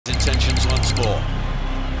for.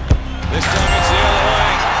 This time it's the other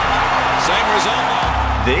way. Same result.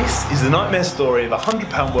 This is the nightmare story of a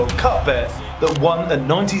 £100 World Cup bet that won at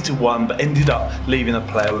 90-1 but ended up leaving a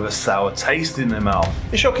player with a sour taste in their mouth.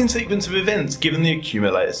 A shocking sequence of events given the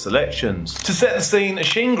accumulator selections. To set the scene,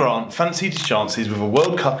 Oisin Grant fancied his chances with a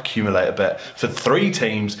World Cup accumulator bet for 3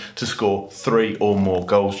 teams to score 3 or more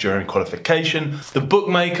goals during qualification. The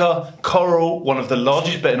bookmaker, Coral, one of the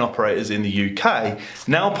largest betting operators in the UK,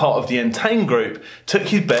 now part of the Entain Group, took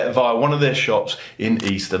his bet via one of their shops in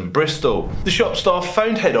eastern Bristol. The shop staff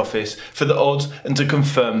phoned head office for the odds and to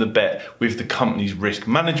confirm the bet with the company's risk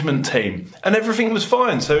management team, and everything was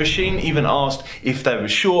fine, so Oisin even asked if they were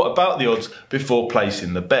sure about the odds before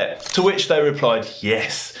placing the bet, to which they replied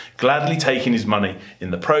yes, gladly taking his money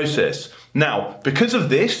in the process. Now, because of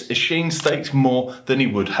this, Oisin staked more than he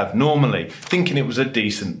would have normally, thinking it was a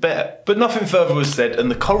decent bet. But nothing further was said, and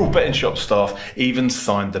the Coral betting shop staff even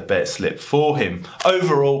signed the bet slip for him.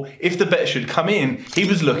 Overall, if the bet should come in, he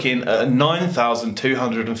was looking at a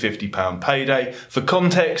 £9,250 payday. For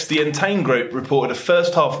context, the Entain Group reported a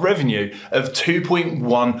first half revenue of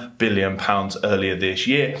 £2.1 billion earlier this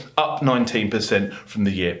year, up 19% from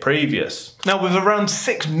the year previous. Now, with around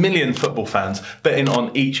 6 million football fans betting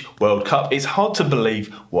on each World Cup, it's hard to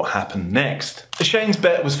believe what happened next. Oisin's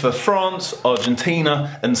bet was for France,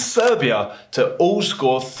 Argentina and Serbia to all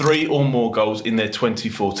score 3 or more goals in their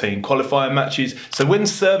 2014 qualifying matches. So when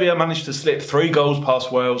Serbia managed to slip 3 goals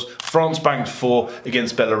past Wales, France banked 4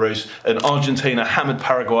 against Belarus and Argentina hammered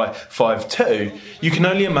Paraguay 5-2, you can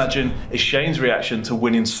only imagine Oisin's reaction to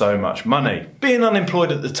winning so much money. Being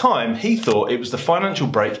unemployed at the time, he thought it was the financial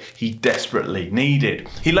break he desperately needed.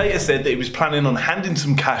 He later said that he was planning on handing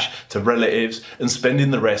some cash to relatives and spending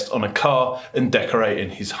the rest on a car and decorating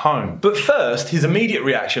his home. But first, his immediate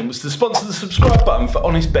reaction was to sponsor the subscribe button for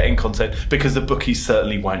honest betting content, because the bookies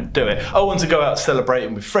certainly won't do it. I want to go out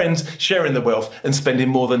celebrating with friends, sharing the wealth and spending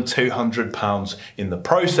more than £200 in the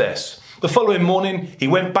process. The following morning, he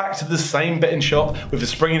went back to the same betting shop with a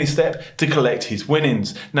spring in his step to collect his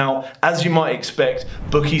winnings. Now, as you might expect,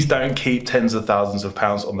 bookies don't keep tens of thousands of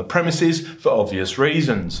pounds on the premises for obvious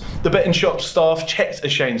reasons. The betting shop staff checked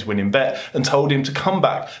Oisin's winning bet and told him to come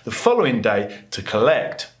back the following day to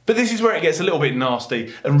collect. But this is where it gets a little bit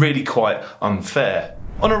nasty and really quite unfair.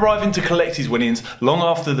 On arriving to collect his winnings, long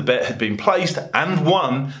after the bet had been placed and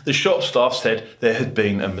won, the shop staff said there had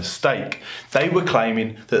been a mistake. They were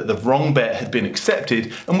claiming that the wrong bet had been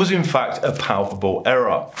accepted and was in fact a palpable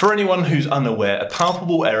error. For anyone who's unaware, a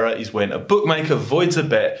palpable error is when a bookmaker voids a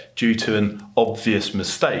bet due to an obvious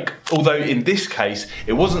mistake. Although in this case,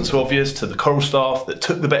 it wasn't so obvious to the Coral staff that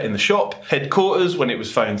took the bet in the shop, headquarters when it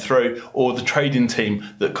was phoned through, or the trading team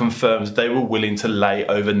that confirmed they were willing to lay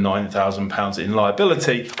over £9,000 in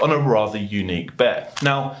liability on a rather unique bet.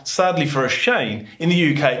 Now, sadly for Oisin, in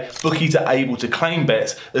the UK, bookies are able to claim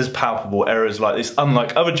bets as palpable errors like this,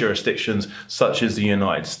 unlike other jurisdictions such as the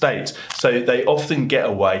United States, so they often get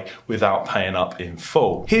away without paying up in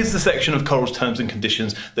full. Here's the section of Coral's terms and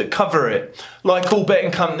conditions that cover it. Like all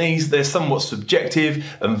betting companies, they're somewhat subjective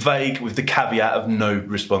and vague, with the caveat of no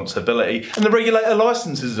responsibility, and the regulator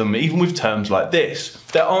licenses them even with terms like this.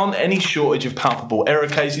 There aren't any shortage of palpable error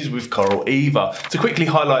cases with Coral either. To quickly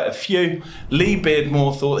highlight a few, Lee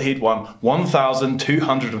Beardmore thought he'd won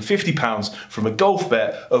 £1,250 from a golf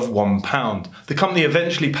bet of £1. The company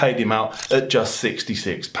eventually paid him out at just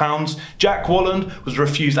 £66. Jack Walland was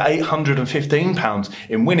refused £815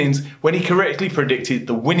 in winnings when he correctly predicted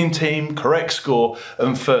the winning team, correct score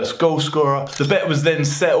and first goal scorer. The bet was then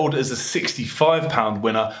settled as a £65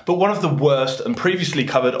 winner, but one of the worst and previously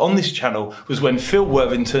covered on this channel was when Phil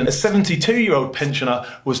Worthington, a 72-year-old pensioner,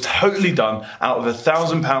 was totally done out of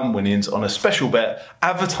 £1,000 winnings on a special bet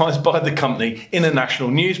advertised by the company in a national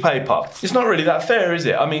newspaper. It's not really that fair, is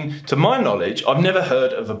it? I mean, to my knowledge, I've never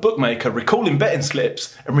heard of a bookmaker recalling betting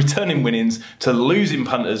slips and returning winnings to losing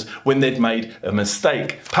punters when they'd made a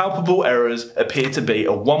mistake. Palpable errors appear to be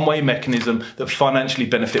a one-way mechanism that financially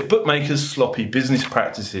benefit bookmakers' sloppy business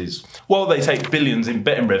practices, while they take billions in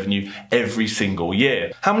betting revenue every single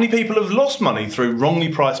year. How many people have lost money through wrongly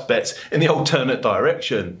priced bets in the alternate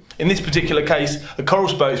direction? In this particular case, a Coral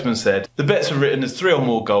spokesman said, the bets are written as 3 or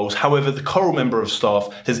more goals, however the Coral member of staff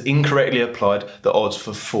has incorrectly applied the odds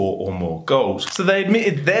for 4 or more goals. So they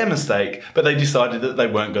admitted their mistake, but they decided that they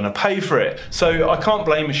weren't going to pay for it. So I can't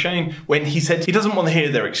blame Oisin when he said he doesn't want to hear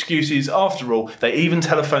their excuses. After all, they even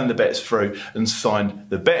telephoned the bets through and signed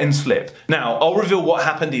the betting slip. Now, I'll reveal what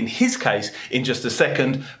happened in his case in just a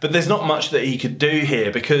second, but there's not much that he could do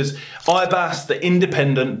here, because IBAS, the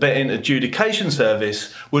independent betting adjudication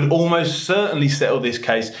service, would almost certainly settle this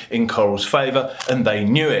case in Coral's favour, and they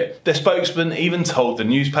knew it. Their spokesman even told the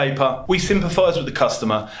newspaper, "We sympathise with the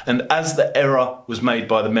customer, and as the error was made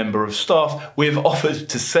by the member of staff, we have offered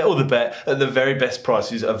to settle the bet at the very best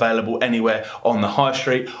prices available anywhere on the high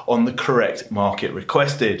street on the correct market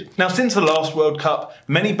requested." Now, since the last World Cup,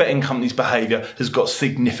 many betting companies' behaviour has got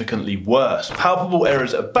significantly worse. Palpable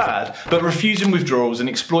errors are bad, but refusing withdrawals and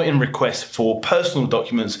exploiting requests for personal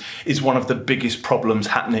documents is one of the biggest problems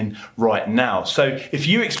happening right now. So if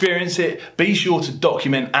you experience it, be sure to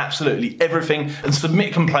document absolutely everything and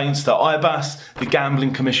submit complaints to IBAS, the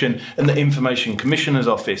Gambling Commission and the Information Commissioner's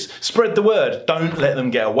Office. Spread the word, don't let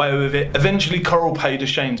them get away with it. Eventually Coral paid a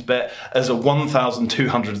Shane's bet as a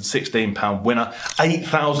 £1,216 winner,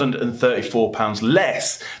 £8,034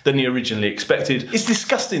 less than he originally expected. It's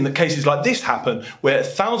disgusting that cases like this happen where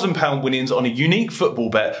 £1,000 winnings on a unique football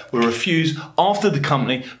bet were refused after the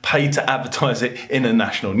company paid to advertise it in a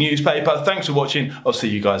national newspaper. Thanks for watching, I'll see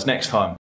you guys next time.